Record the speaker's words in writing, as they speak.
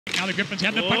Now the Griffins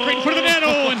have the puck right in front of the net.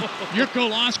 Oh, and Jurco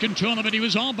lost control of it. He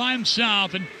was all by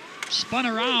himself and spun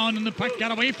around, and the puck got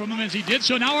away from him as he did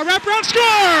so. Now a wraparound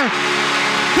score!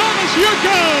 Thomas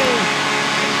Jurco!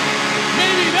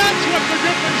 Maybe that's what the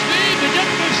Griffins need to get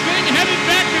this thing headed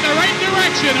back in the right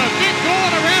direction. A big goal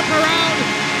and a wraparound.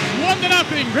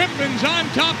 1-0. Griffins on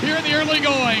top here in the early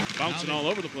going. Bouncing all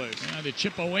over the place. Yeah, they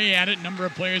chip away at it. A number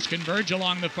of players converge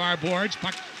along the far boards.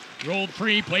 Puck rolled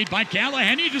free, played by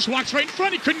Callahan. He just walks right in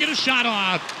front. He couldn't get a shot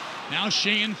off. Now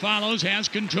Sheahan follows, has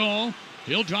control.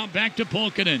 He'll drop back to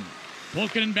Pulkkinen.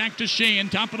 Pulkkinen back to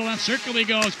Sheahan. Top of the left circle he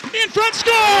goes. In front,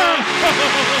 score!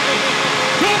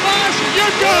 Thomas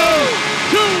Jurco!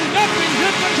 2-0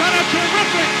 Griffins on a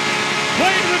terrific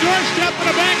play to the doorstep and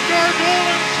a backdoor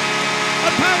goal.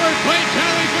 A power play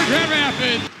tally for Grand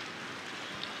Rapids.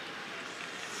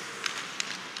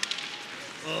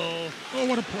 Oh,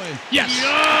 what a play. Yes.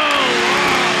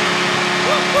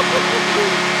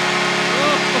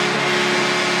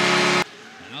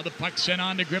 Now the puck sent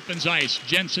on to Griffins ice.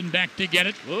 Jensen back to get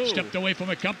it. Whoa. Stepped away from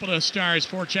a couple of stars.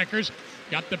 Four checkers.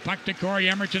 Got the puck to Corey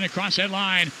Emmerton across that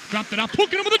line. Dropped it up.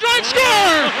 Pulkkinen with a drive.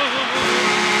 Score!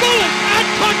 Bullet! I'm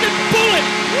talking bullet!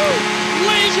 Woo!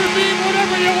 Laser beam,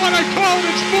 whatever you want to call it.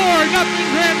 It's 4-0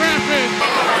 Grand Rapids.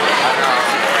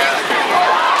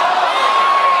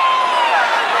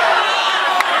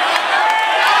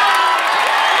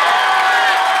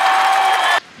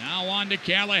 Now on to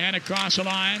Callahan across the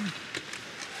line.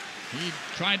 He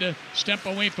tried to step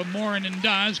away from Morin and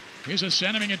does. Here's a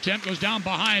centering attempt, goes down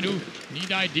behind. Ooh,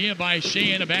 neat idea by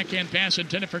Sheahan. A backhand pass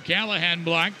intended for Callahan,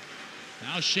 blocked.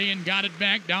 Now Sheahan got it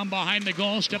back down behind the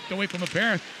goal, stepped away from a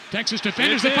pair of Texas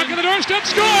defenders. The puck on the doorstep,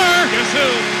 score! Guess who?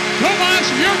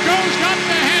 Thomas Jurco's got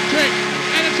the hat trick,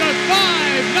 and it's a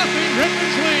 5-0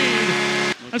 Griffins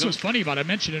lead. That's what's funny about it. I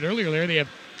mentioned it earlier, Larry. They have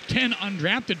 10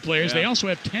 undrafted players. Yeah. They also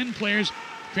have 10 players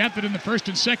drafted in the first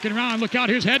and second round. Look out,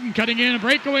 here's Hedden cutting in, a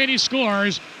breakaway, and he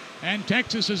scores. And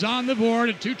Texas is on the board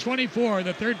at 2:24,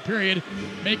 the third period,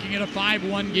 making it a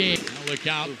 5-1 game. Now look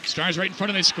out, Stars right in front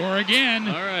of them, they score again.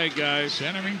 All right, guys.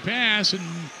 Centering pass, and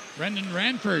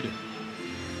Ranford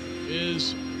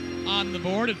is on the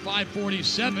board at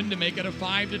 5:47 to make it a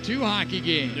 5-2 hockey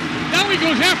game. Now he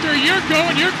goes after Jurco,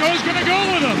 and Jurco's going to go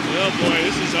with him. Oh, boy,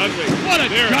 this is ugly. What a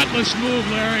gutless move,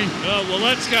 Larry. Oh, well,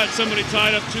 that's got somebody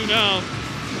tied up, too, now.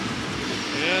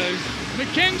 Yeah.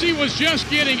 McKenzie was just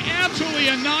getting absolutely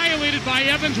annihilated by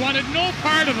Evans, wanted no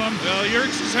part of him. Well,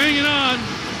 Jurks is hanging on.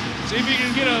 See if he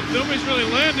can get up. Nobody's really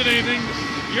landed anything.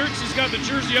 Jurks has got the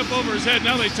jersey up over his head.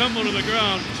 Now they tumble to the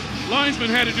ground.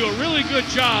 Linesman had to do a really good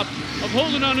job of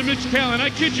holding on to Mitch Callahan. I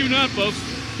kid you not, folks.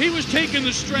 He was taking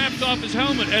the straps off his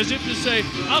helmet as if to say,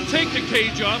 I'll take the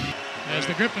cage off. As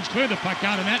the Griffins clear the puck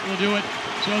out, and that will do it.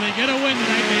 So they get a win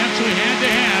tonight. They absolutely had to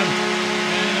have.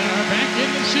 Back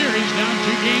in the series, down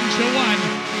 2-1.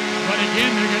 But again,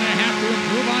 they're going to have to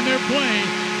improve on their play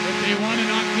if they want to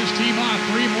knock this team off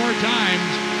 3 more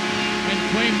times and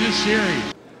claim this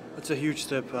series. It's a huge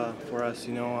step for us,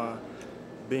 you know,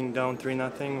 being down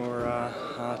 3-0 or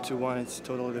 2-1. It's a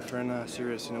totally different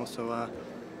series, you know. So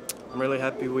I'm really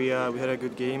happy we had a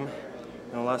good game.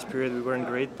 You know, last period we weren't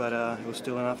great, but it was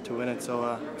still enough to win it.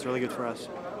 So it's really good for us.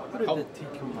 How did the team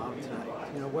come out tonight?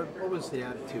 You know, what was the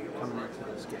attitude coming into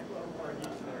this game?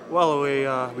 Well,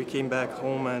 we came back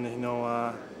home, and you know,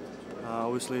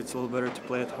 obviously it's a little better to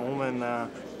play at home, and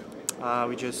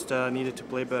we just needed to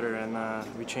play better, and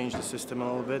we changed the system a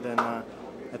little bit, and I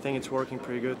think it's working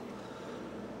pretty good.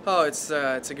 Oh, it's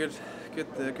a good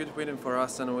win for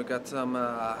us, and we got some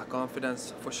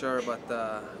confidence for sure, but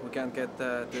we can't get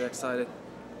too excited.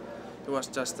 It was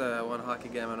just one hockey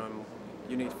game, and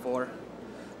you need 4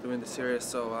 to win the series,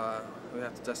 so we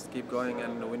have to just keep going,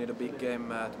 and we need a big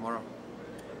game tomorrow.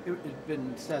 It's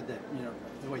been said that, you know,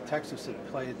 the way Texas had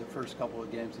played the first couple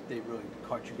of games, that they really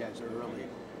caught you guys early.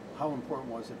 How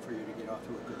important was it for you to get off to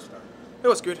a good start? It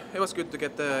was good. It was good to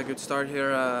get a good start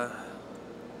here.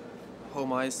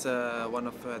 Home ice, one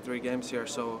of 3 games here,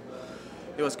 so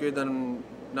it was good. And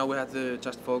now we have to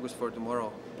just focus for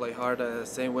tomorrow. Play hard,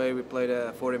 same way we played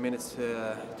 40 minutes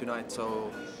tonight.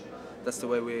 So that's the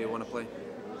way we want to play.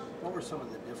 What were some of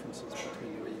the differences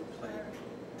between the way you played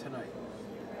tonight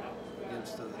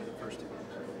against the first 2 games?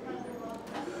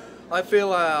 I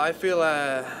feel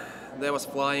there was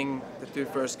flying the 2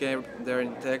 first games there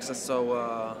in Texas,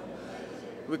 so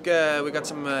we got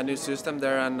some new system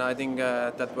there, and I think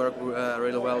that worked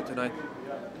really well tonight.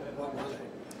 What were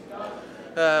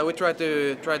they? We tried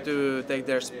to take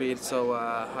their speed, so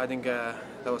I think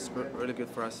that was really good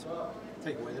for us.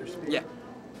 Take away their speed? Yeah.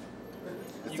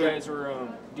 You guys were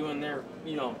doing their,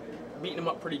 beating them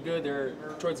up pretty good. They're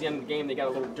towards the end of the game, they got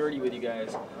a little dirty with you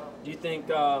guys. Do you think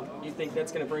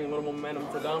that's going to bring a little momentum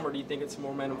for them, or do you think it's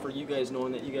more momentum for you guys,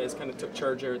 knowing that you guys kind of took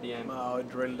charge there at the end? No,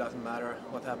 it really doesn't matter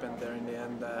what happened there in the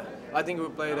end. I think we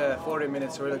played 40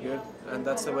 minutes really good, and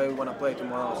that's the way we want to play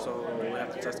tomorrow. So we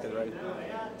have to just get ready.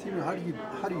 Timo,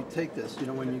 how do you take this? You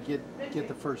know, when you get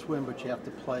the first win, but you have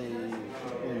to play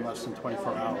in less than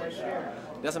 24 hours.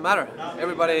 It doesn't matter.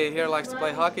 Everybody here likes to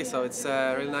play hockey, so it's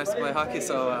really nice to play hockey.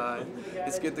 So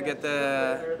it's good to get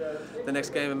the next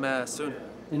game soon.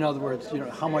 In other words, you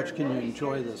know, how much can you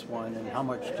enjoy this one, and how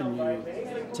much can you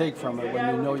take from it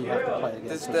when you know you have to play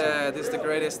against this is the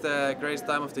greatest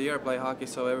time of the year, play hockey.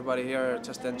 So everybody here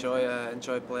just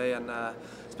enjoy play, and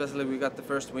especially we got the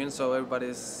first win, so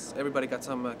everybody got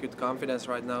some good confidence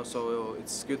right now. So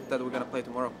it's good that we're gonna play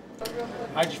tomorrow.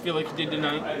 How did you feel like you did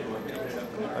tonight?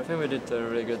 I think we did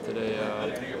really good today.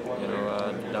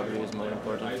 The W is more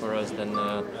important for us than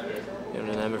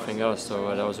than everything else.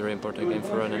 So that was a very important game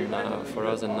for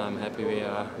us, and I'm happy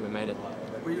we made it.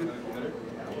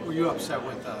 Were you upset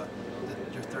with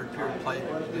your third period play?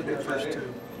 The first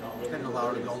two didn't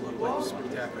allow it to go a little bit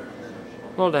spectacular.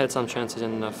 Well, they had some chances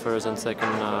in the first and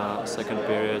second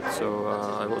period, so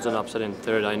I wasn't upset in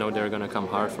third. I know they're going to come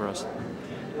hard for us.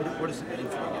 What does it mean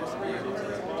for you guys to be able to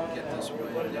get this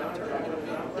win after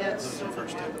losing the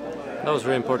first two? That was a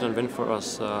very important win for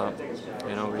us.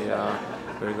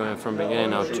 We're going from beginning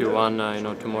now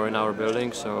 2-1, to Morin in our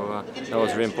building, so that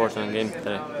was a very important game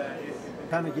today.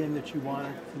 Kind of game that you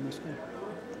wanted from this game?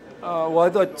 Well, I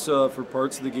thought for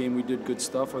parts of the game we did good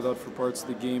stuff. I thought for parts of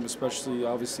the game, especially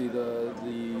obviously the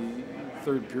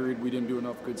third period, we didn't do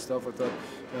enough good stuff. I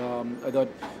thought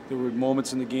there were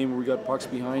moments in the game where we got pucks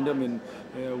behind them and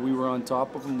we were on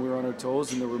top of them, we were on our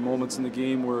toes, and there were moments in the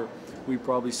game where we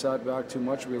probably sat back too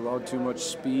much, we allowed too much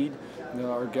speed.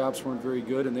 Our gaps weren't very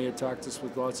good, and they attacked us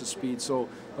with lots of speed. So,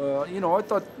 I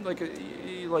thought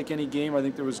like any game, I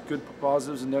think there was good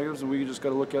positives and negatives, and we just got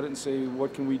to look at it and say,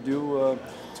 what can we do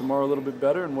tomorrow a little bit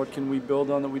better, and what can we build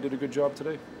on that we did a good job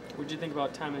today. What did you think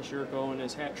about Thomas Jurco and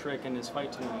his hat trick and his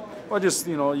fight tonight? Well,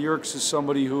 Jurks is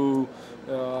somebody who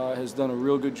has done a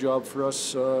real good job for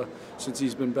us since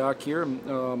he's been back here.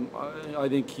 I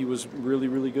think he was really,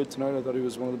 really good tonight. I thought he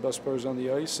was one of the best players on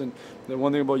the ice. And the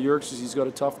one thing about Jurks is he's got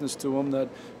a toughness to him that,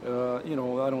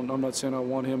 I'm not saying I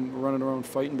want him running around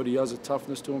fighting, but he has a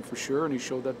toughness to him for sure, and he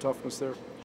showed that toughness there.